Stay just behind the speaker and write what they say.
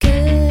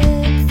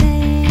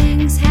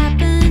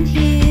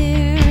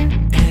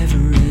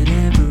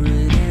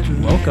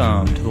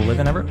Live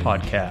in Everett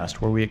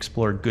podcast, where we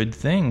explore good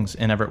things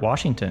in Everett,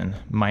 Washington.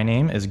 My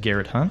name is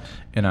Garrett Hunt.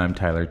 And I'm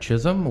Tyler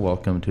Chisholm.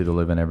 Welcome to the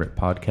Live in Everett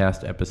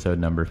podcast, episode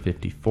number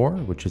 54,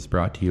 which is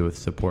brought to you with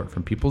support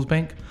from People's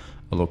Bank,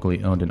 a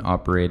locally owned and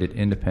operated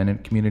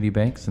independent community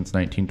bank since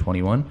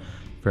 1921.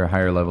 For a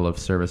higher level of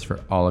service for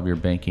all of your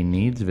banking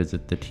needs,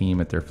 visit the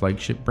team at their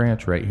flagship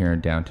branch right here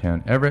in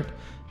downtown Everett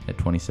at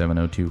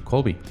 2702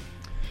 Colby.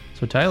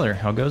 So Tyler,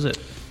 how goes it?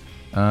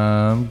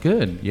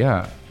 Good.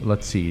 Yeah.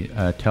 Let's see.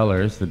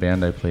 Tellers, the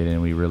band I played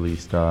in, we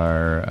released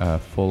our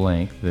full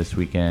length this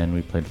weekend.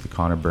 We played at the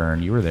Connor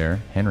Burn. You were there.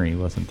 Henry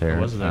wasn't there. I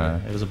was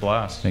there. It was a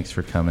blast. Thanks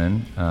for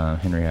coming.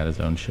 Henry had his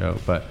own show,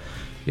 but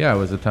yeah, it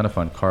was a ton of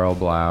fun. Carl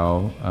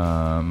Blau,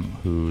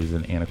 who's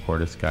an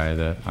Anacortes guy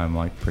that I'm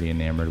like pretty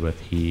enamored with,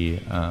 he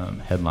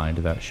headlined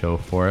that show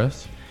for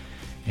us,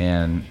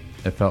 and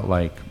it felt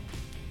like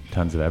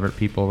tons of Everett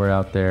people were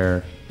out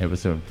there. It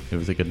was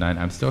a good night.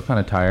 I'm still kind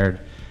of tired,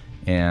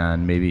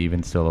 and maybe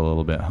even still a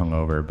little bit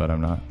hungover, but I'm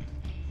not.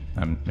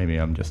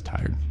 I'm just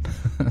tired.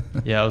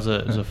 Yeah, it was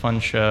a fun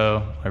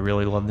show. I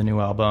really love the new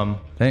album.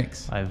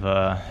 Thanks. I've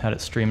had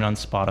it streaming on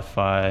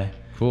Spotify.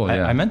 Cool.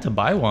 Yeah. I meant to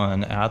buy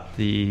one at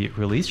the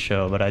release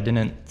show, but I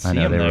didn't see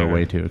them there. They were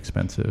way too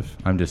expensive.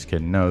 I'm just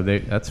kidding. No,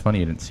 that's funny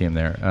you didn't see them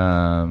there.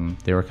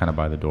 They were kind of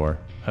by the door.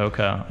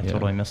 Okay, I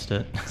totally missed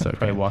it. It's okay.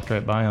 Probably walked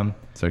right by them.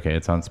 It's okay.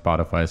 It's on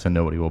Spotify, so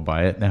nobody will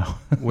buy it now.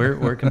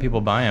 Where can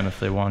people buy them if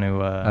they want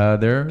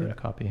to get a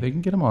copy? They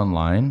can get them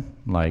online,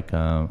 like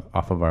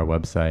off of our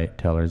website,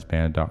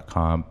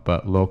 tellersband.com.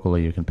 But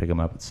locally, you can pick them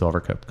up at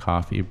Silvercup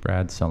Coffee.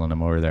 Brad's selling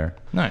them over there.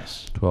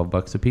 Nice.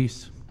 $12 a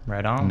piece.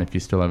 Right on. And if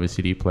you still have a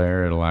CD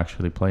player, it'll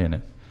actually play in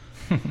it.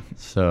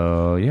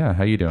 So, yeah,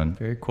 how you doing?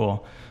 Very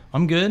cool.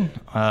 I'm good.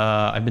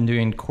 I've been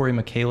doing Corey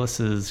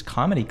Michaelis's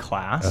comedy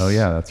class. Oh,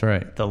 yeah, that's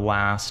right. The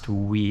last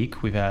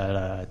week. We've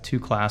had 2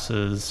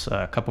 classes,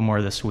 a couple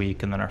more this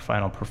week, and then our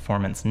final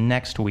performance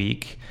next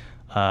week,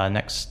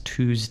 next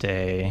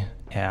Tuesday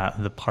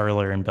at the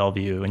Parlor in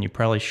Bellevue. And you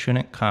probably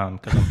shouldn't come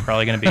because I'm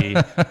probably going to be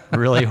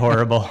really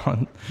horrible.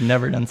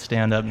 Never done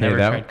stand-up, never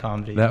tried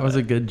comedy. That was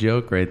a good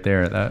joke right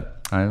there.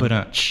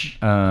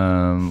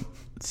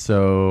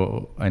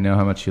 So I know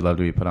how much you love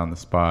to be put on the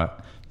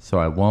spot, so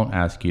I won't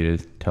ask you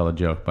to tell a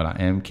joke, but I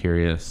am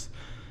curious.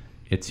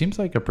 It seems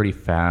like a pretty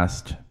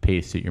fast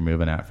pace that you're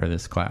moving at for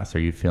this class. Are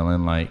you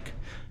feeling like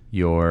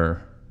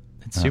you're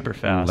super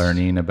fast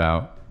learning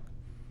about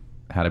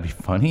how to be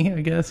funny,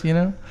 I guess, you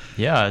know?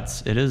 Yeah,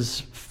 it is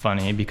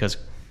funny because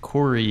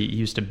Corey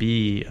used to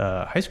be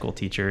a high school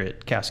teacher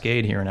at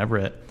Cascade here in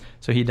Everett.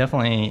 So he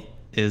definitely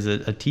is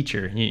a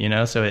teacher, you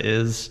know? So it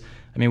is...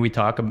 I mean, we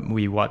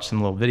watch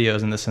some little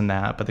videos and this and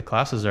that, but the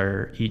classes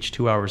are each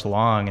 2 hours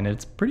long, and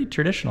it's pretty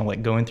traditional,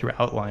 like going through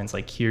outlines,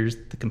 like here's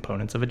the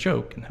components of a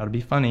joke and how to be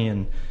funny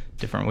and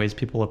different ways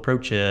people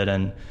approach it.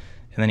 And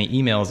then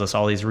he emails us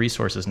all these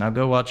resources. Now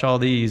go watch all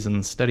these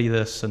and study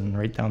this and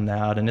write down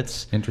that. And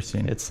it's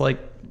interesting. It's like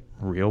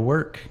real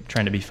work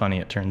trying to be funny,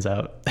 it turns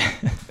out.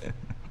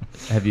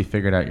 Have you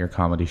figured out your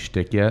comedy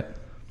shtick yet?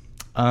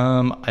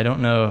 I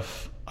don't know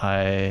if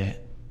I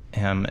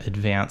am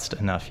advanced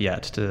enough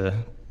yet to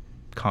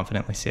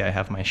confidently say I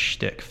have my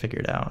shtick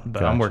figured out, but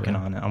gotcha. I'm working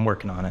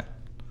on it.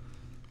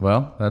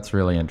 Well, that's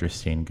really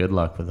interesting. Good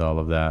luck with all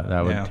of that.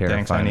 That would terrify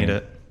thanks, I need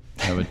it.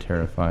 That would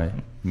terrify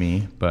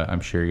me, but I'm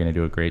sure you're going to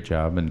do a great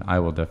job, and I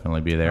will definitely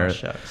be there. Oh,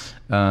 shucks.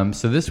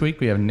 So this week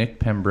we have Nick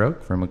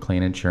Pembroke from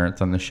McLean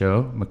Insurance on the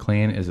show.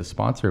 McLean is a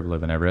sponsor of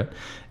Live in Everett,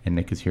 and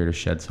Nick is here to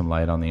shed some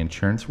light on the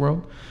insurance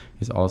world.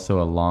 He's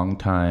also a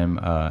longtime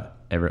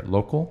Everett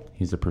local.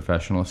 He's a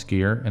professional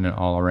skier and an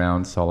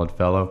all-around solid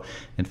fellow.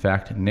 In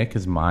fact, Nick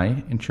is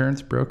my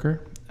insurance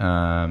broker,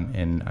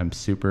 and we're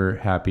super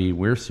happy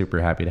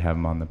to have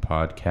him on the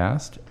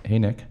podcast. Hey,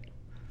 Nick.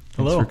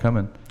 Hello. Thanks for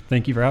coming.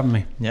 Thank you for having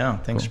me. Yeah,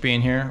 thanks for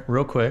being here.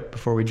 Real quick,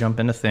 before we jump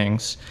into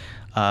things,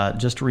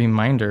 just a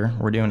reminder,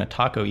 we're doing a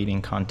taco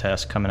eating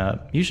contest coming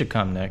up. You should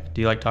come, Nick.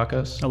 Do you like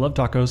tacos? I love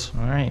tacos.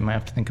 All right, you might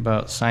have to think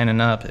about signing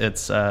up.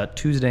 It's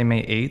Tuesday,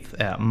 May 8th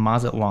at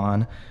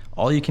Mazatlan.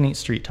 All-you-can-eat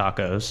street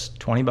tacos,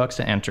 $20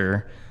 to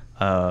enter.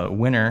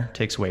 Winner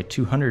takes away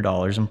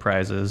 $200 in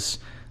prizes.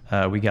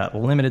 We got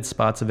limited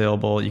spots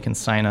available. You can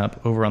sign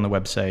up over on the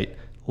website,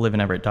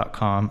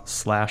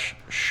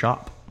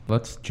 liveineverett.com/shop.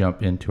 Let's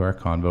jump into our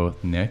convo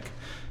with Nick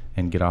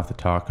and get off the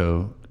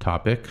taco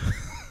topic.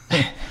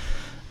 Nick,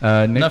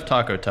 enough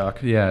taco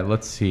talk. Yeah,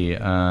 let's see.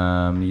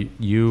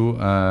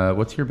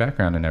 What's your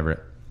background in Everett?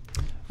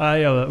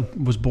 I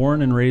was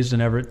born and raised in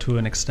Everett to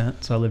an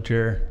extent. So I lived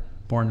here,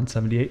 born in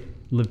 78.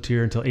 Lived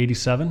here until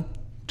 87,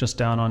 just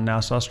down on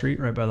Nassau Street,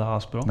 right by the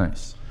hospital.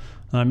 Nice.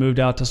 And I moved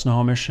out to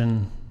Snohomish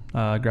and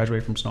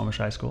graduated from Snohomish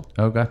High School.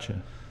 Oh,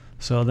 gotcha.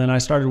 So then I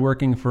started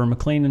working for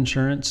McLean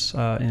Insurance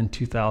in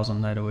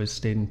 2000. I'd always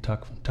stayed in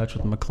touch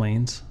with the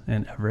McLeans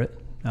in Everett.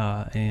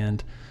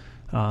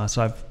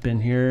 So I've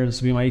been here.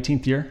 This will be my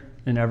 18th year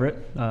in Everett.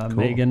 Cool.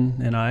 Megan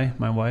and I,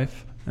 my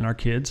wife, and our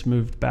kids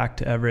moved back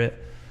to Everett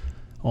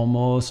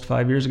almost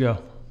 5 years ago.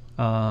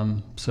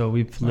 So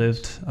we've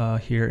lived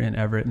here in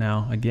Everett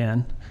now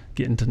again,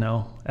 getting to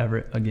know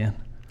Everett again.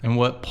 And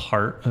what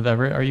part of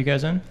Everett are you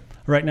guys in?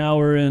 Right now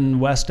we're in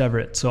West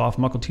Everett, so off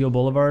Mukilteo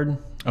Boulevard.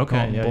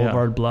 Okay, yeah,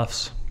 Boulevard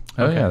Bluffs.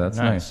 Oh Okay, yeah, that's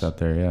nice. nice out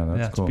there. Yeah, that's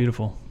Yeah, cool. it's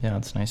beautiful. Yeah,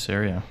 it's a nice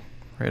area.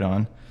 Right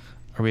on.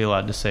 Are we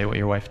allowed to say what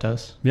your wife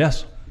does?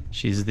 Yes.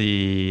 She's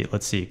the,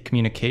 let's see,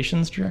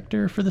 communications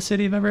director for the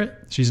city of Everett?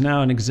 She's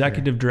now an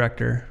executive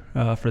director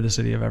for the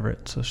city of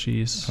Everett. So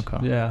she's,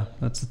 Okay. yeah,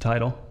 that's the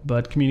title.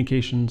 But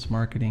communications,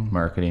 marketing,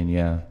 Marketing,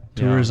 yeah.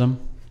 tourism.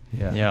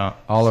 Yeah. Yeah.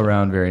 All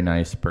around very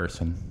nice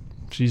person.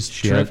 She's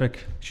She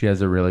terrific. She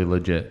has a really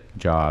legit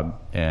job,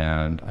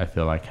 and I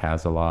feel like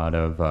has a lot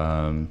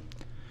of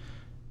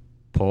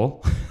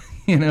pull,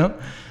 you know?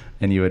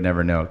 And you would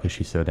never know because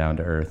she's so down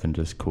to earth and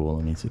just cool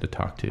and easy to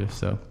talk to.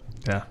 So,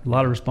 Yeah, a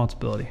lot of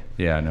responsibility.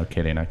 yeah, no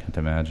kidding. I can't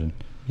imagine.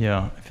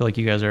 Yeah, I feel like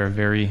you guys are a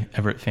very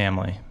Everett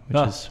family, which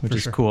Ah, is for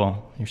sure.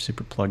 cool. You're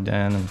super plugged in,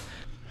 and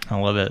I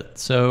love it.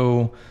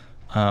 So,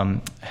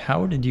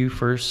 how did you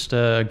first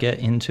get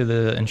into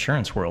the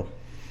insurance world?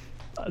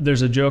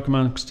 There's a joke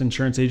amongst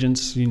insurance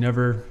agents. You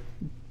never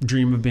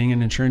dream of being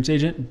an insurance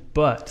agent,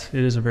 but it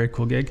is a very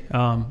cool gig.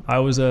 I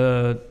was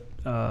a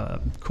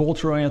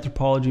cultural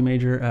anthropology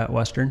major at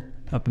Western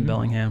up in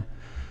Bellingham.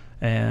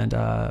 And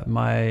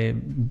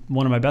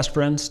one of my best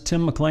friends,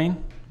 Tim McLean,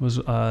 was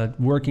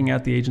working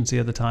at the agency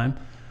at the time.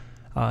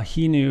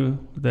 He knew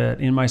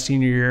that in my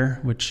senior year,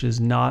 which is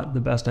not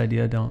the best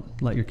idea, don't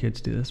let your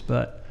kids do this,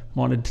 but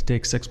wanted to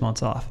take 6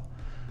 months off.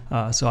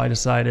 So I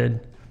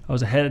decided, I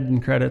was ahead in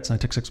credits and I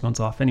took 6 months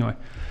off. Anyway,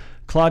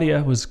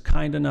 Claudia was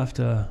kind enough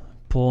to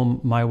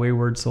pull my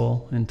wayward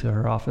soul into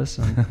her office.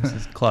 And This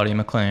is Claudia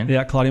McLean.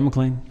 yeah, Claudia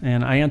McLean.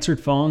 And I answered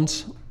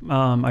phones.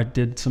 I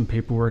did some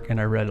paperwork and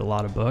I read a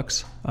lot of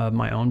books,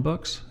 my own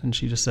books. And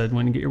she just said,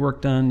 when you get your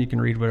work done, you can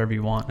read whatever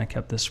you want. And I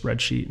kept this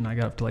spreadsheet and I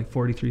got up to like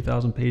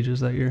 43,000 pages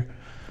that year.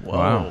 Whoa.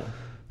 Wow.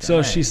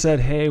 So she said,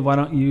 hey, why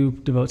don't you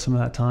devote some of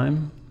that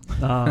time?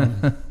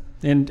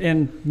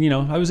 And you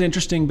know, I was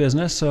interesting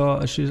business. So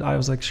I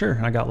was like, sure.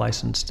 And I got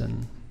licensed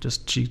and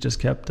she just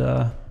kept,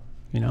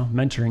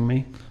 mentoring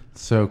me.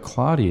 So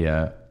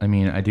Claudia, I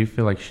mean, I do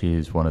feel like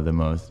she's one of the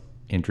most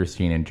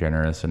interesting and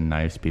generous and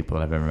nice people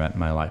that I've ever met in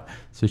my life.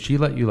 So she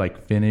let you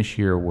like finish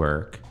your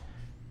work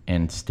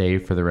and stay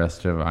for the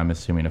rest of, I'm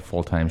assuming, a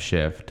full-time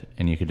shift,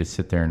 and you could just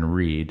sit there and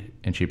read,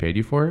 and she paid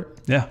you for it?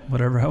 Yeah,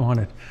 whatever I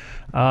wanted.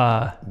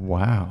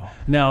 Wow.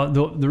 Now,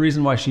 the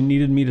reason why she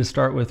needed me to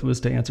start with was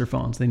to answer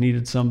phones. They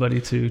needed somebody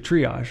to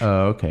triage.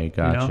 Oh, okay.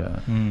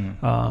 Gotcha.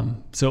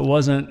 So it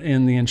wasn't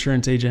in the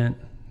insurance agent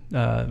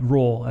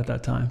role at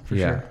that time, for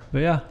Yeah. sure. But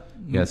yeah.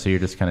 Yeah, so you're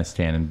just kind of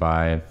standing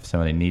by if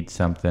somebody needs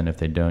something. If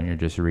they don't, you're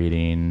just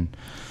reading.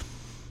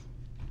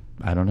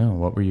 I don't know.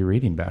 What were you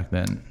reading back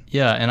then?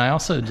 Yeah, and I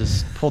also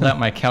just pulled out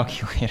my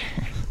calculator,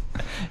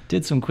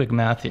 did some quick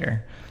math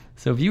here.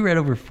 So if you read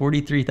over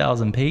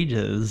 43,000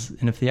 pages,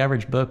 and if the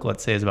average book,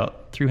 let's say, is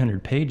about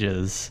 300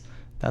 pages,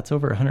 that's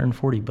over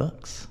 140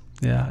 books.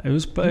 Yeah, it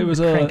was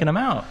Cranking them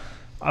out.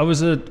 I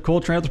was a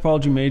cultural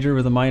anthropology major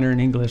with a minor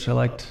in English. I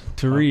liked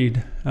to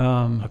read.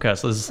 Okay,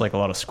 so this is like a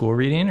lot of school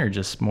reading, or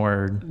just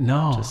more?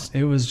 No,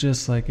 it was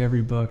just like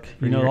every book.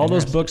 You know, you're all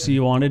those interested. books that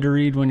you wanted to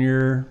read when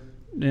you're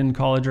in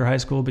college or high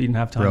school, but you didn't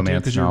have time to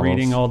Romance because you're novels.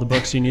 reading all the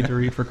books you need to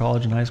read for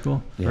college and high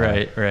school.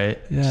 Yeah. Right.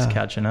 Yeah. Just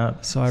catching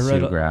up. So I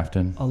read Sue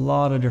Grafton. a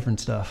lot of different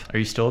stuff. Are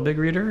you still a big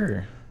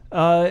reader?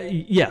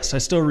 Yes, I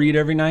still read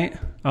every night.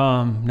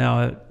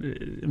 Now,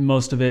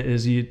 most of it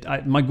is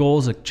my goal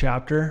is a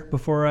chapter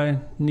before I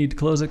need to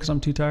close it because I'm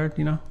too tired,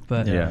 you know.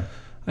 But Yeah.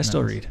 I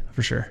still Nice. read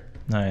for sure.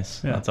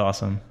 Nice. Yeah. That's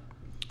awesome.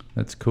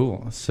 That's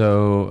cool.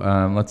 So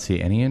let's see.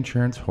 Any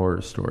insurance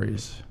horror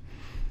stories?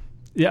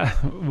 Yeah,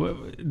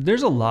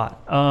 there's a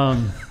lot.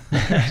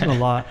 There's a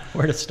lot.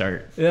 Where to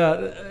start?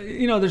 Yeah,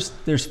 you know,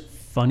 there's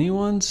funny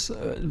ones,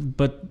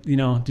 but you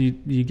know,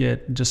 you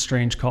get just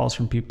strange calls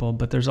from people.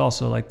 But there's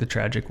also like the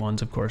tragic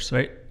ones, of course,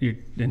 right?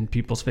 In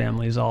people's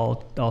families, all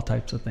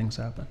types of things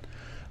happen.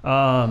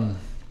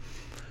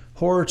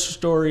 Horror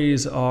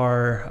stories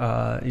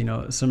are,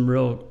 some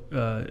real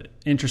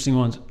interesting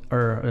ones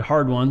or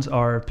hard ones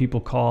are people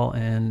call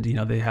and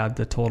they had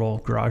the total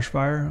garage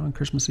fire on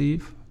Christmas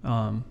Eve.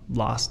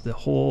 Lost the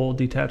whole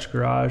detached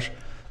garage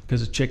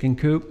because of chicken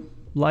coop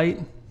light.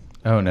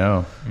 Oh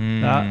no.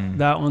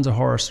 That one's a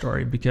horror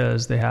story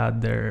because they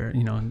had their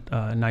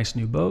nice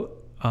new boat.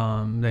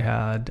 They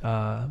had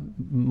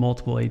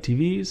multiple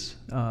ATVs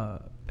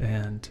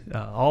and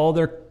all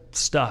their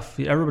stuff.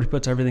 Everybody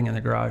puts everything in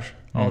the garage,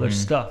 all their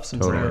stuff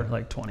since they Totally. were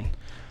like 20.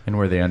 And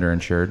were they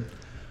underinsured?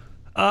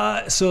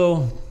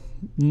 So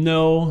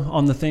no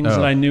on the things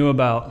that I knew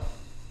about.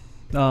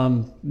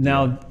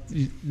 Now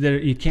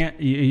you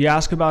can't, you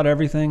ask about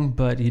everything,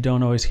 but you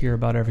don't always hear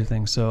about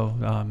everything. So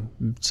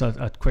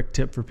a quick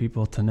tip for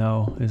people to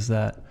know is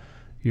that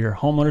your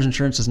homeowner's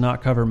insurance does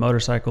not cover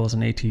motorcycles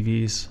and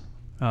ATVs,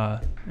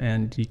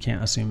 and you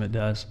can't assume it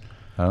does.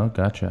 Oh,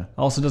 gotcha.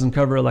 Also doesn't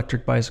cover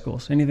electric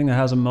bicycles. Anything that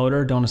has a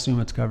motor, don't assume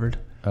it's covered.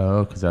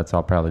 Oh, because that's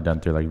all probably done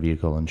through like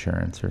vehicle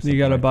insurance or something. You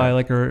got to like buy that.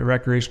 like a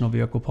recreational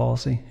vehicle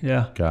policy.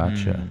 Yeah.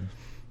 Gotcha.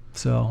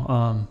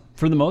 So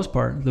for the most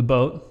part, the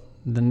boat,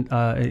 Then,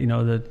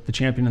 the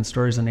champion in the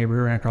story is a neighbor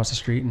who ran across the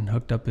street and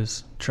hooked up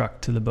his truck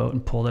to the boat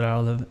and pulled it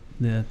out of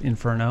the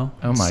inferno.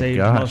 Oh my saved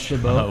gosh. most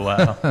of the boat. Oh,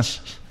 wow.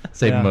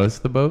 Save Yeah. most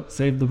of the boat?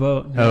 Saved the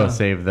boat. Oh, yeah.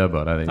 save the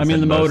boat. I think. I you mean,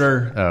 said the most.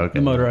 motor. Oh, okay.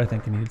 The motor, I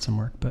think, needed some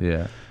work. But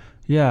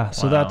Yeah.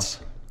 so Wow.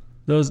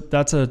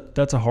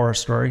 that's a horror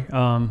story.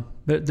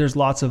 But there's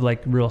lots of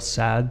like real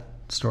sad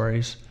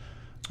stories.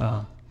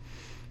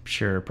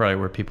 Sure, probably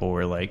where people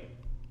were like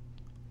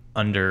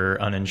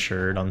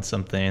uninsured on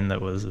something that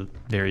was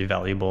very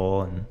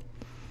valuable and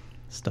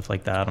stuff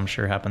like that. I'm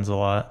sure happens a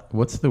lot.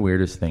 What's the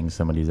weirdest thing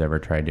somebody's ever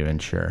tried to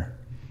insure?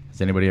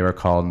 Has anybody ever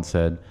called and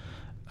said,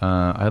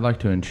 I'd like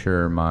to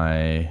insure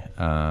my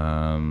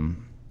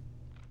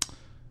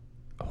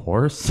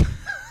horse?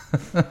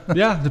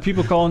 Yeah, the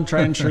people call and try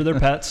and insure their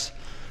pets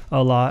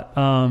a lot.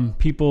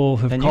 People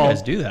have And called. you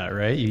guys do that,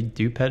 right? You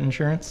do pet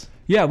insurance?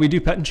 Yeah, we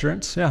do pet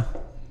insurance. Yeah.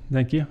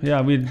 Thank you.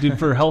 Yeah, we do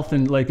for health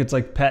and it's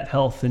like pet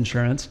health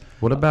insurance.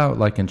 What about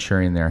like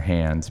insuring their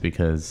hands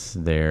because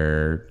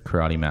they're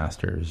karate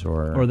masters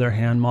Or their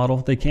hand model.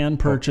 They can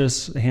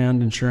purchase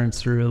hand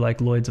insurance through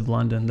like Lloyd's of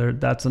London.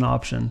 That's an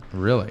option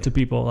really? to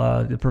people.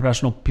 The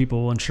professional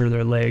people will insure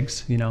their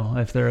legs,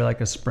 if they're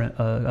like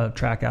a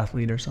track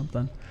athlete or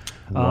something.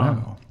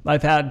 Wow.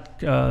 I've had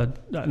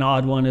an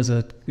odd one is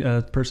a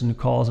person who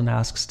calls and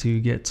asks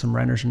to get some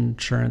renter's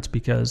insurance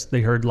because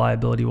they heard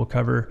liability will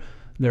cover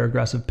their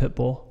aggressive pit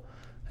bull.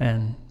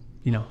 And,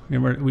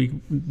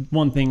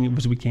 one thing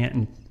was we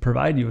can't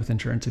provide you with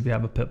insurance if you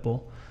have a pit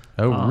bull.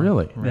 Oh,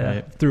 really? Yeah,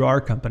 Right. through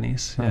our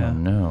companies. Oh, Yeah.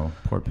 no.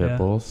 Poor pit Yeah.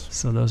 bulls.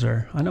 So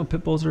I know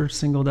pit bulls are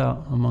singled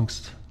out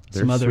amongst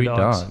They're some other sweet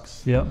dogs.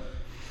 dogs. Yep.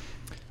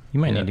 You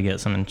might Yeah. need to get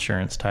some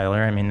insurance,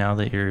 Tyler. I mean, now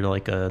that you're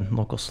like a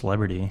local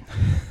celebrity,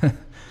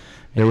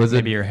 There was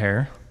maybe your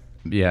hair.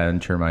 Yeah,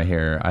 insure my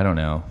hair. I don't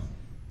know.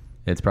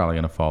 It's probably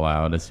going to fall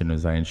out as soon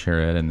as I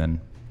insure it, and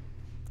then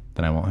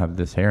I won't have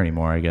this hair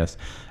anymore, I guess.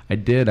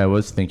 I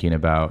was thinking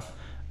about,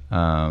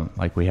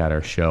 like we had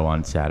our show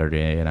on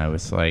Saturday, and I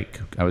was going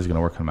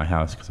to work on my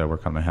house because I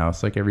work on my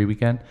house like every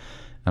weekend.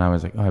 And I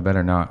was like, oh, I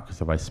better not,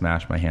 because if I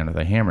smash my hand with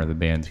a hammer, the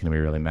band's going to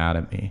be really mad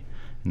at me.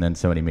 And then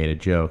somebody made a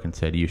joke and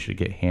said, you should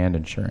get hand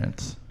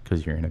insurance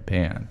because you're in a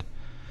band.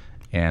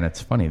 And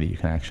it's funny that you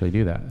can actually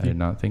do that. I did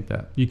not think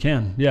that. You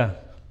can. Yeah.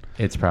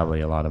 It's probably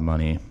a lot of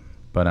money,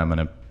 but I'm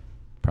going to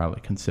probably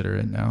consider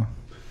it now.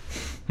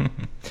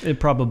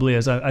 It probably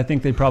is. I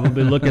think they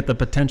probably look at the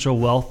potential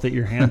wealth that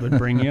your hand would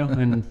bring you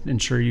and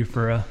insure you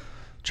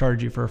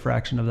charge you for a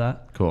fraction of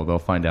that. Cool. They'll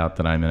find out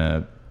that I'm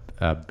in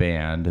a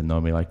band, and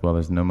they'll be like, well,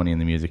 there's no money in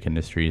the music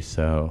industry,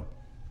 so,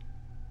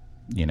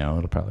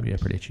 it'll probably be a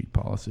pretty cheap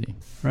policy.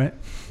 Right.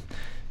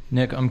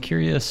 Nick, I'm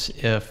curious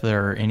if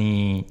there are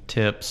any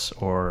tips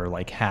or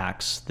like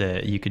hacks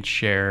that you could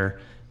share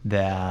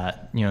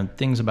that,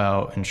 things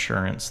about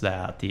insurance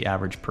that the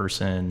average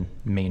person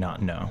may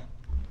not know.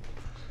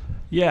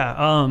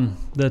 Yeah.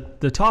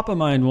 The top of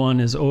mind one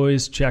is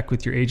always check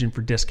with your agent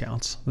for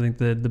discounts. I think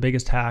the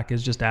biggest hack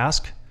is just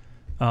ask.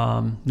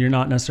 You're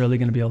not necessarily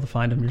going to be able to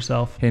find them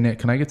yourself. Hey, Nick,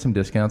 can I get some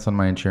discounts on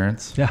my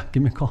insurance? Yeah.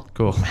 Give me a call.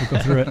 Cool. We'll go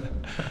through it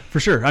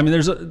for sure. I mean,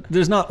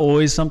 there's not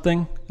always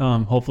something.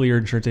 Hopefully your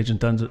insurance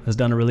agent has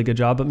done a really good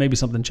job, but maybe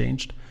something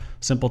changed.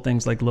 Simple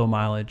things like low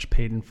mileage,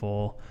 paid in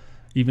full,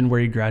 even where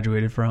you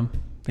graduated from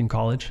in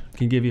college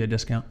can give you a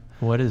discount.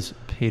 What is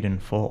paid in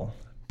full?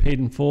 Paid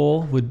in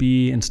full would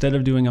be, instead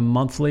of doing a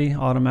monthly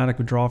automatic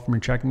withdrawal from your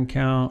checking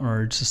account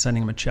or just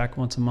sending them a check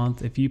once a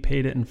month, if you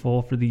paid it in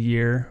full for the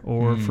year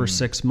or for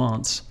 6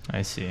 months,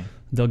 I see.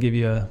 they'll give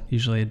you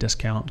usually a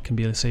discount. Can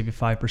be to save you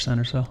 5%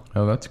 or so.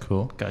 Oh, that's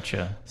cool.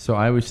 Gotcha. So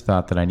I always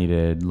thought that I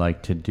needed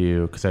to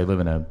do, because I live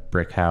in a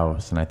brick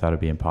house, and I thought it'd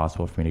be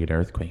impossible for me to get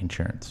earthquake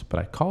insurance. But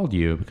I called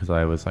you because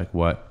I was like,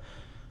 what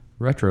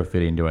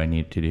retrofitting do I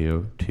need to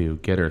do to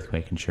get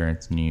earthquake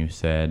insurance? And you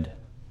said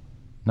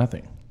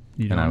nothing.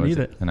 You don't need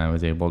it. And I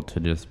was able to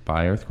just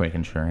buy earthquake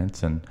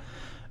insurance, and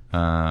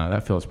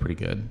that feels pretty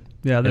good.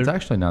 Yeah, It's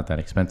actually not that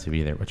expensive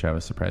either, which I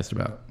was surprised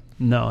about.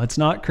 No, it's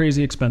not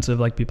crazy expensive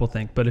like people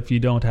think. But if you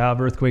don't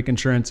have earthquake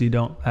insurance, you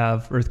don't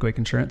have earthquake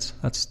insurance.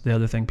 That's the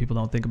other thing people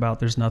don't think about.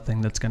 There's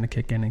nothing that's going to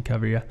kick in and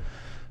cover you.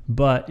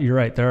 But you're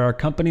right. There are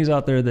companies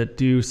out there that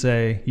do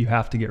say you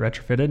have to get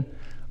retrofitted,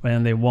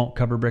 and they won't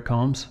cover brick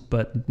homes.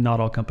 But not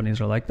all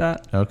companies are like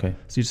that. Okay.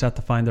 So you just have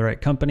to find the right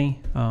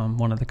company.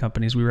 One of the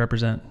companies we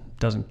represent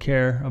doesn't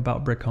care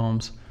about brick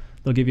homes.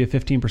 They'll give you a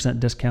 15%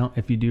 discount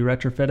if you do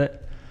retrofit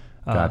it.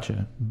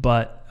 Gotcha.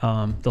 But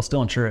they'll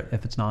still insure it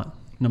if it's not,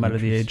 no matter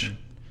the age.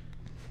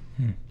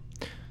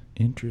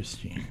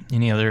 Interesting.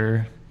 Any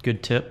other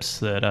good tips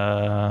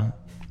that,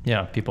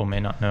 people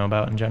may not know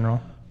about in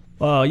general?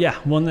 Yeah,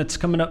 one that's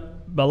coming up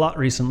a lot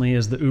recently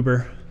is the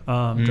Uber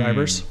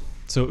drivers.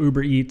 So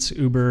Uber Eats,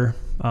 Uber,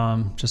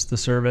 just the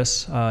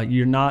service.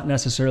 You're not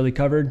necessarily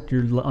covered.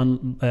 You're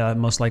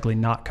most likely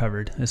not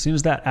covered. As soon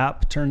as that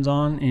app turns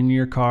on in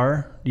your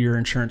car, your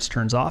insurance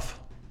turns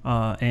off.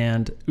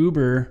 And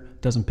Uber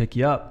doesn't pick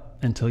you up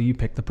until you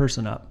pick the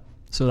person up.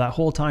 So that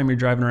whole time you're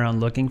driving around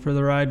looking for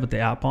the ride with the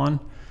app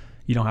on,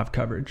 you don't have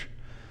coverage.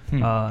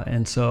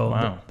 And so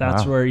Wow.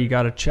 that's Wow. where you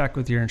got to check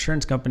with your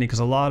insurance company, because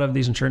a lot of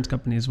these insurance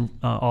companies,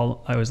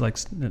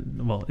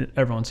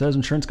 everyone says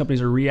insurance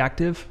companies are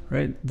reactive,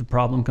 right? The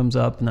problem comes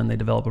up and then they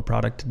develop a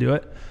product to do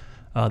it.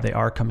 They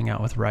are coming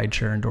out with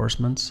rideshare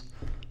endorsements.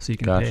 So you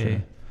can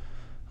pay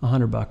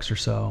 $100 or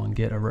so and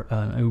get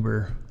an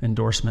Uber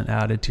endorsement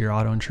added to your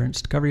auto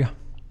insurance to cover you.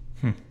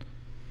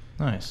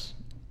 Nice.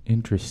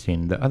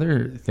 Interesting. The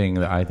other thing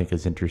that I think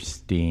is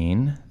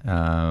interesting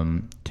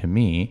to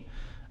me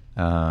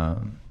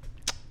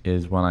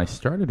is when I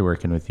started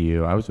working with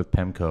you, I was with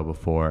PEMCO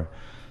before,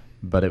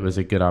 but it was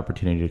a good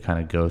opportunity to kind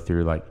of go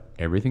through like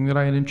everything that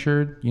I had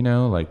insured,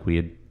 like we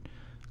had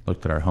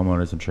looked at our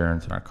homeowners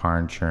insurance and our car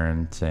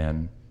insurance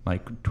and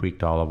like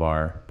tweaked all of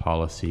our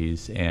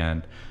policies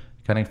and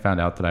kind of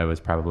found out that I was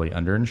probably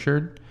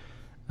underinsured.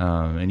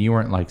 And you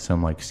weren't like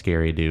some like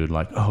scary dude,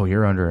 like, oh,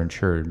 you're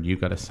underinsured, you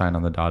got to sign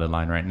on the dotted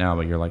line right now.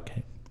 But you're like,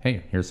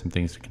 hey, here's some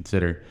things to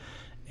consider.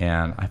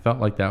 And I felt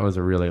like that was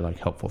a really like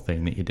helpful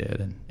thing that you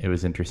did. And it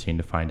was interesting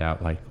to find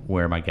out like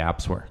where my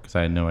gaps were, because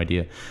I had no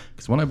idea.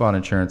 Because when I bought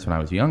insurance when I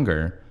was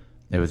younger,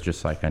 it was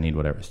just like, I need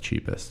whatever's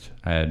cheapest.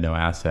 I had no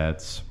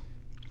assets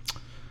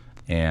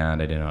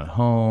and I didn't own a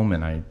home,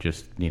 and I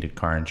just needed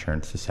car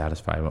insurance to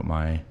satisfy what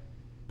my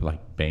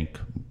like bank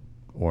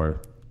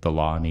or the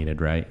law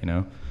needed, right?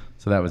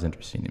 So that was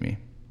interesting to me.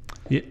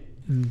 Yeah,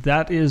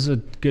 that is a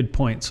good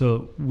point.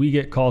 So we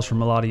get calls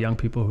from a lot of young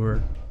people who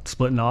are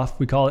splitting off,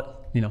 we call it,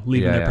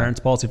 leaving their parents'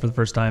 policy for the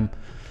first time.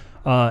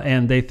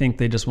 And they think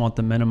they just want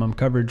the minimum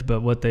coverage,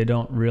 but what they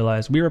don't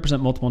realize, we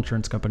represent multiple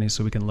insurance companies,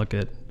 so we can look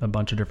at a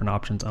bunch of different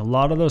options. A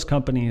lot of those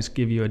companies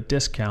give you a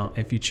discount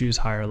if you choose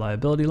higher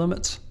liability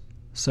limits.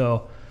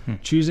 So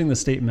choosing the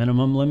state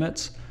minimum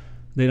limits,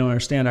 they don't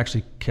understand,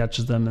 actually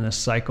catches them in this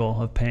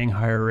cycle of paying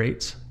higher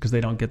rates because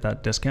they don't get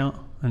that discount.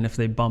 And if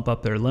they bump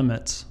up their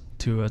limits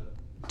to a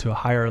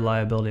higher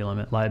liability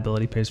limit,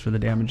 liability pays for the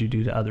damage you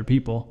do to other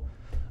people.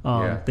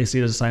 They see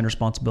it as assigned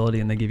responsibility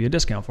and they give you a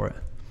discount for it.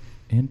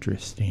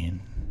 Interesting.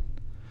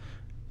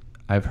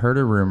 I've heard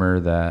a rumor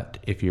that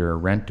if you're a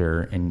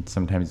renter and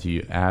sometimes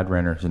you add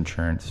renter's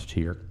insurance to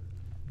your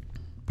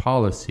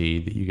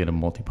policy, that you get a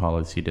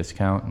multi-policy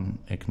discount, and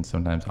it can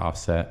sometimes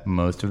offset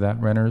most of that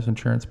renter's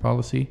insurance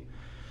policy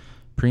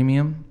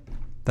premium.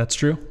 That's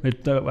true.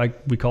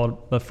 We call it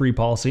a free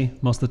policy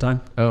most of the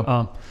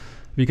time.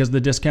 Because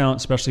the discount,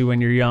 especially when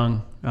you're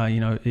young,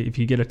 if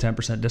you get a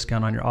 10%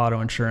 discount on your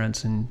auto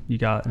insurance and you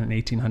got an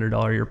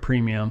 $1,800 a year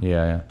premium,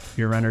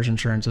 your renter's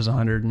insurance is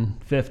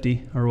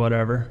 $150 or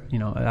whatever.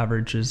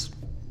 Average is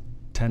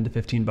 $10 to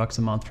 $15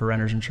 a month for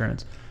renter's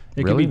insurance.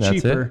 It Really? can be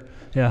That's cheaper. it?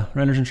 Yeah,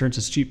 renter's insurance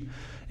is cheap.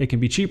 It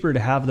can be cheaper to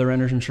have the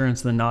renter's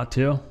insurance than not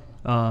to.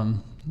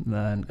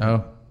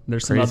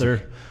 There's some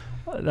other.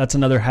 That's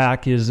another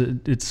hack.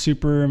 It's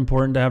super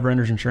important to have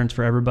renter's insurance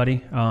for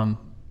everybody.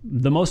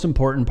 The most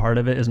important part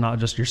of it is not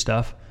just your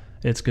stuff.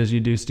 It's because you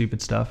do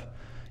stupid stuff.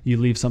 You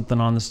leave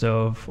something on the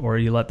stove, or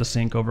you let the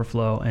sink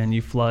overflow and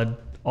you flood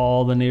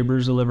all the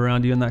neighbors who live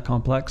around you in that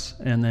complex,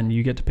 and then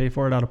you get to pay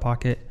for it out of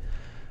pocket.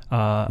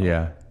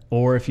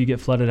 Or if you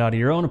get flooded out of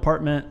your own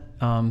apartment,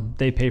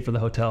 they pay for the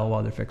hotel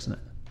while they're fixing it.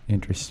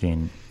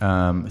 Interesting.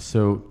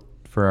 So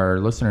for our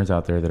listeners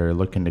out there that are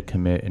looking to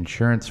commit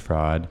insurance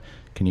fraud,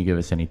 can you give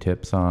us any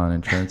tips on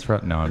insurance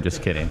fraud? No, I'm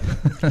just kidding.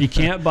 You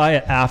can't buy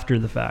it after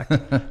the fact.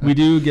 We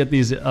do get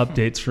these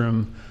updates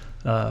from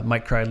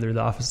Mike Kreidler,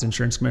 the Office of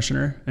Insurance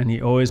Commissioner, and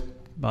he always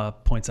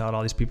points out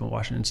all these people in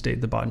Washington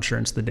State that bought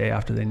insurance the day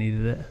after they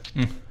needed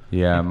it.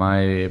 Yeah,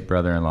 my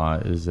brother-in-law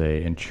is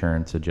a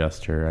insurance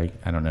adjuster.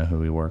 I don't know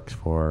who he works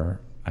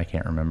for. I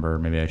can't remember.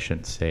 Maybe I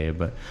shouldn't say,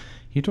 but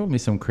he told me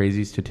some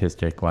crazy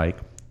statistic, like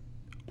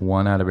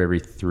 1 out of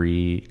every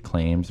 3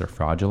 claims are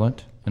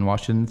fraudulent in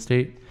Washington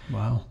State.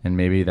 Wow. And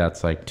maybe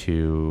that's like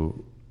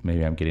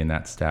maybe I'm getting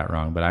that stat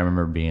wrong, but I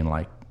remember being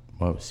like,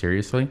 whoa,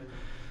 seriously?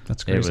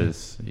 That's crazy. It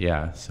was,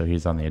 so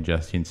he's on the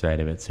adjusting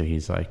side of it. So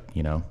he's like,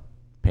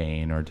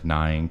 paying or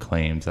denying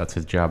claims. That's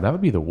his job. That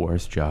would be the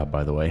worst job,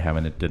 by the way,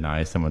 having to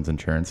deny someone's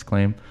insurance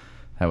claim.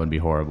 That would be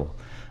horrible.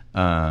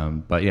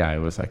 But yeah, it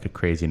was like a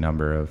crazy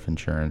number of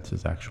insurance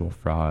is actual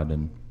fraud.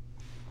 And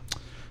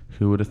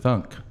who would have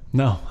thunk?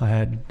 No, I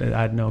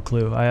had no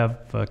clue. I have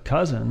a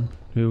cousin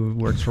who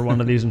works for one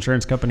of these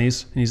insurance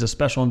companies, and he's a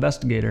special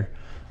investigator.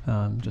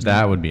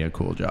 That would be a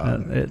cool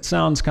job. It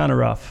sounds kind of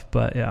rough,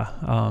 but yeah.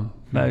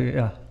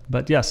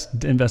 But yes,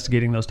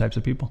 investigating those types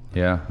of people.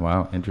 Yeah.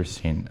 Wow.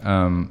 Interesting.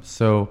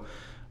 So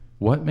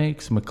what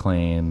makes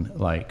McLean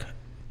like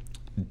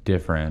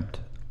different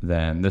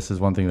than, this is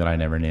one thing that I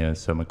never knew.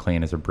 So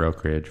McLean is a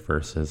brokerage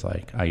versus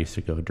like, I used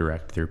to go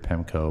direct through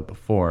PEMCO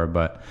before,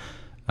 but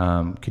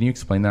can you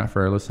explain that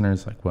for our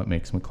listeners? Like what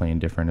makes McLean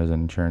different as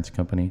an insurance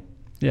company?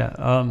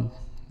 Yeah.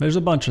 There's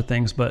a bunch of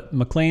things, but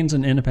McLean's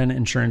an independent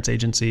insurance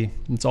agency.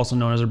 It's also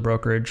known as a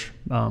brokerage.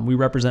 We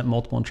represent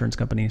multiple insurance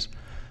companies.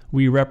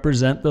 We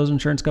represent those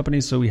insurance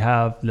companies, so we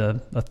have the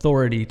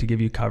authority to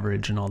give you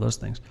coverage and all those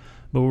things.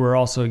 But we're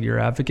also your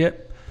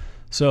advocate.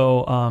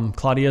 So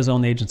Claudia's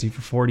owned the agency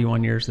for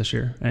 41 years this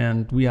year,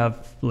 and we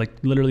have like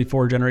literally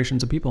 4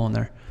 generations of people in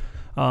there.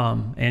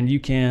 And you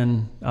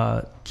can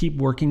keep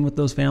working with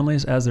those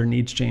families as their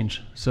needs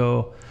change.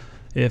 So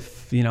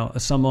if,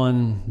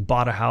 someone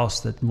bought a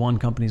house that one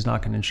company's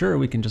not going to insure,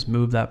 we can just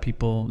move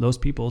those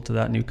people to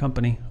that new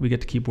company. We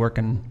get to keep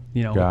working,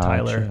 with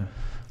Tyler.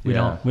 We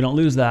don't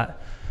lose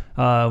that.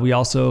 We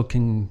also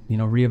can,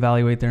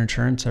 reevaluate their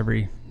insurance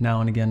every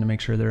now and again to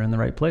make sure they're in the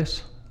right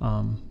place.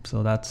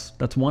 So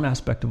that's one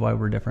aspect of why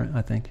we're different,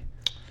 I think.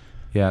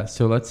 Yeah.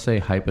 So let's say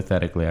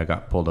hypothetically I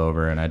got pulled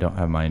over and I don't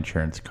have my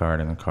insurance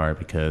card in the car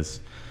because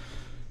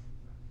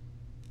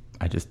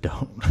I just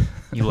don't.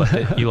 You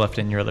left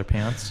in your other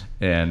pants.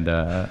 And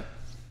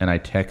I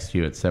text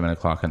you at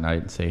 7:00 at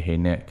night and say, "Hey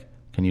Nick,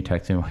 can you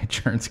text me my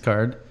insurance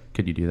card?"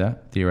 Could you do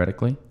that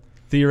theoretically?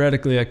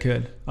 Theoretically, I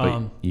could.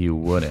 But you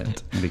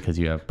wouldn't because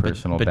you have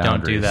personal but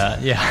boundaries. Don't do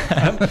that.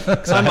 Yeah.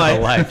 Because I have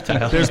a life,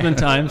 Tyler. There's been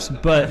times,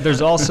 but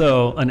there's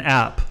also an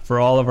app for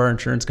all of our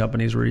insurance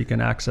companies where you can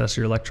access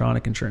your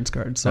electronic insurance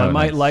card. So I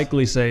might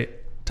likely say,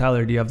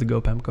 Tyler, do you have the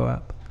GoPemco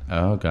app?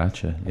 Oh,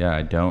 gotcha. Yeah,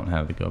 I don't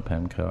have the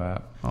GoPemco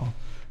app. Oh.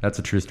 That's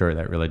a true story.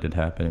 That really did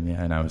happen to me.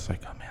 And I was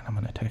like, oh man, I'm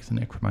going to text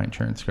Nick for my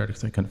insurance card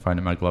because I couldn't find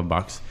it in my glove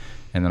box.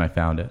 And then I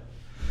found it.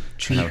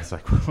 True. And I was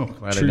like, whoa,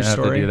 glad I True didn't have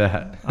story. to do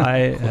that. I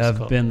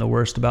have been the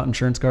worst about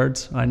insurance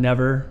cards. I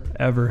never,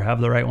 ever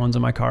have the right ones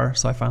in my car.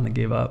 So I finally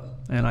gave up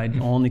and I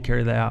only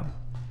carry the app.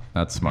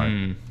 That's smart.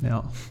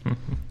 Yeah.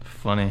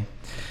 Funny.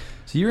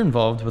 So you're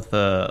involved with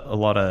a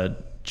lot of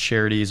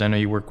charities. I know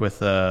you work with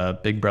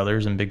Big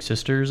Brothers and Big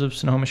Sisters of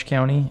Snohomish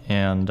County.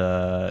 And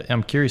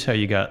I'm curious how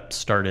you got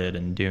started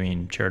in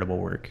doing charitable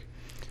work.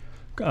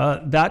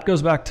 That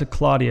goes back to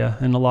Claudia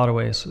in a lot of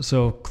ways.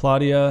 So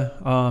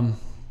Claudia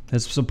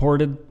has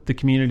supported the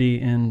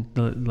community and,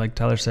 like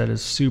Tyler said,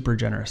 is super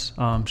generous.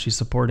 She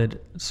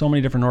supported so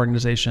many different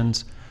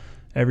organizations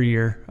every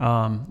year.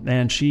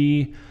 And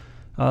she,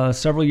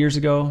 several years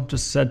ago,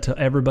 just said to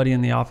everybody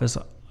in the office,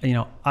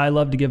 I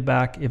love to give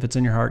back. If it's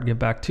in your heart, give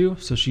back too.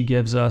 So she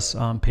gives us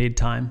paid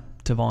time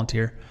to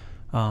volunteer.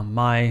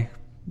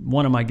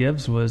 One of my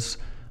gives was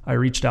I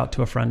reached out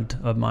to a friend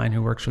of mine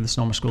who works for the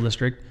Sonoma School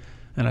District.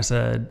 And I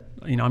said,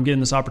 I'm getting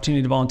this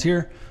opportunity to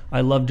volunteer. I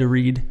love to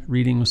read.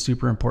 Reading was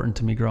super important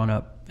to me growing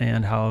up.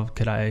 And how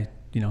could I,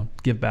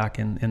 give back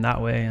in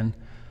that way?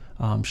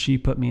 And she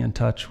put me in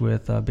touch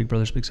with Big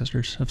Brothers Big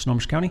Sisters of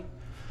Snohomish County.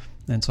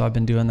 And so I've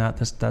been doing that.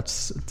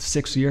 That's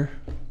 6th year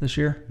this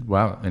year.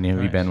 Wow. And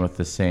have you been with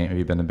have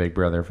you been the big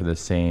brother for the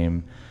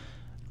same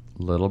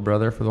little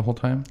brother for the whole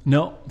time?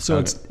 No.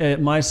 So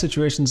my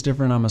situation's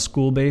different. I'm a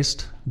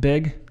school-based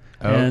big.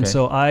 Oh, and okay.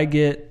 so I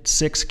get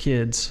 6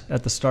 kids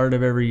at the start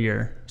of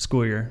every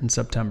school year in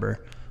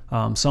September.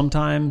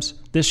 Sometimes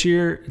this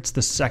year it's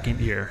the 2nd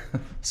year.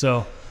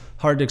 So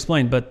hard to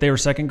explain, but they were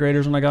 2nd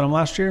graders when I got them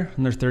last year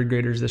and they're 3rd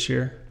graders this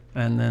year.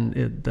 And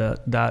then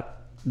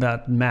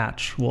that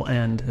match will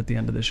end at the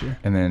end of this year.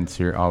 And then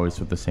so you're always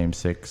with the same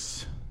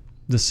 6?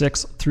 The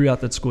 6th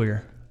throughout that school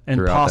year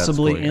and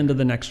possibly into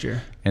the next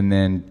year. And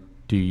then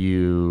do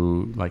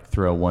you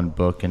throw one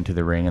book into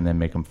the ring and then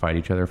make them fight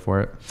each other for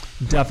it?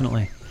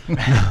 Definitely.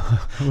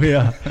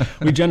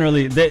 We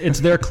generally,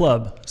 it's their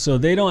club. So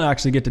they don't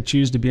actually get to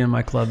choose to be in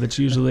my club. It's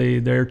usually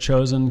they're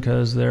chosen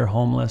because they're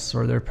homeless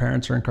or their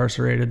parents are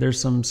incarcerated. There's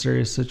some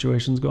serious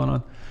situations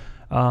going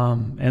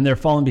on. And they're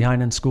falling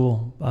behind in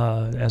school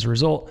as a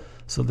result.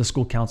 So the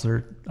school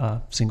counselor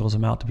singles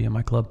them out to be in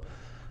my club.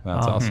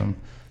 That's awesome.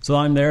 So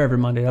I'm there every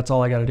Monday. That's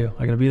all I got to do.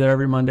 I got to be there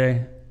every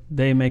Monday.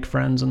 They make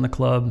friends in the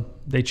club.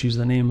 They choose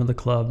the name of the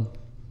club.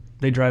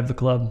 They drive the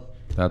club.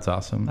 That's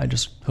awesome. I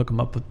just hook them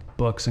up with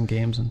books and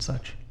games and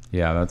such.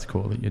 Yeah, that's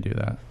cool that you do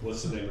that.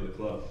 What's the name of the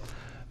club?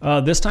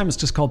 This time it's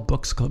just called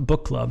Book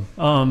Club.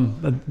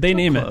 They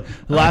name it.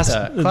 Last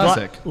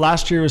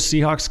year was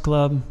Seahawks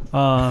Club.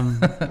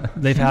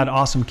 They've had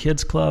Awesome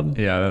Kids Club.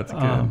 Yeah, that's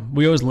good.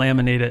 We always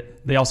laminate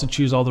it. They also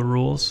choose all the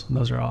rules.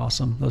 Those are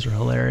awesome. Those are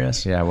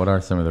hilarious. Yeah, what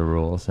are some of the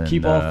rules? And,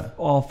 keep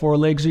all 4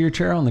 legs of your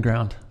chair on the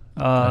ground.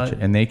 Gotcha.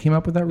 And they came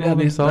up with that rule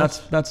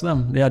themselves? That's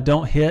them. Yeah,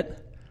 don't hit.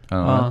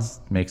 Oh, that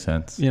makes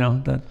sense.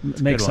 That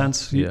makes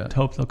sense. You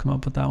hope they'll come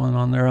up with that one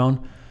on their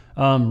own.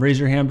 Raise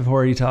your hand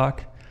before you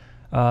talk.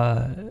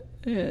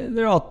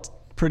 They're all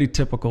pretty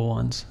typical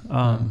ones.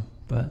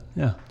 But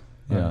yeah.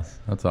 Yeah,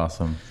 that's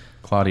awesome.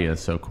 Claudia is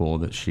so cool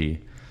that she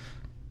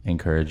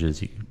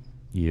encourages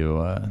you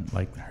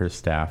her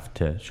staff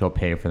she'll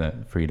pay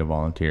for you to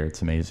volunteer.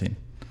 It's amazing.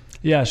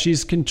 Yeah,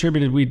 she's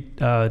contributed. We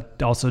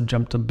also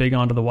jumped big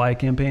onto the Y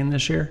campaign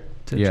this year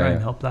to try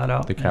and help that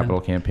out. The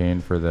capital campaign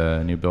for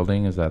the new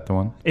building, is that the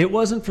one? It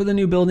wasn't for the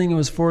new building. It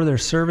was for their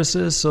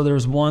services. So there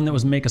was one that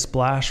was Make a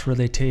Splash, where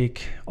they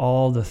take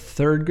all the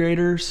 3rd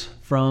graders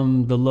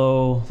from the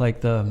low,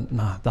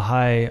 the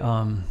high,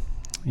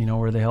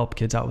 where they help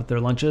kids out with their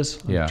lunches.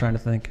 I'm trying to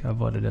think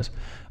of what it is.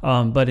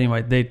 But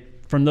anyway,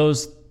 from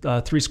those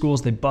 3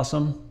 schools, they bus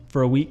them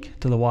for a week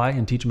to the Y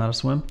and teach them how to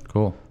swim.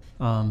 Cool.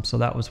 So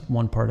that was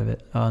one part of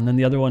it. And then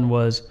the other one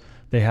was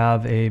they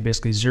have a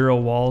basically Zero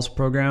Walls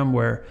program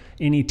where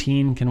any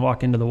teen can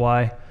walk into the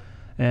Y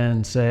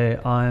and say,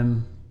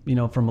 I'm,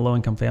 from a low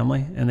income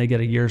family, and they get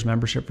a year's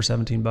membership for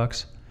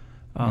 $17.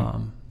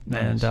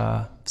 Nice.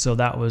 And so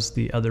that was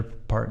the other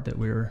part that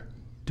we were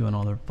doing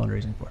all the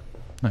fundraising for.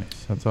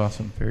 Nice. That's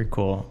awesome. Very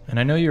cool. And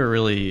I know you're a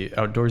really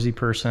outdoorsy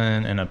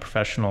person and a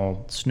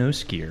professional snow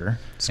skier.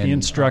 Ski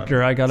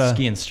instructor. I got a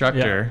ski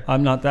instructor. Yeah,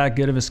 I'm not that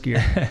good of a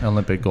skier.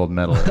 Olympic gold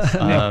medalist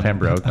Nick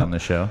Pembroke on the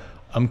show.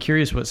 I'm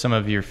curious what some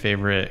of your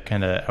favorite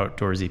kind of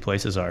outdoorsy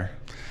places are.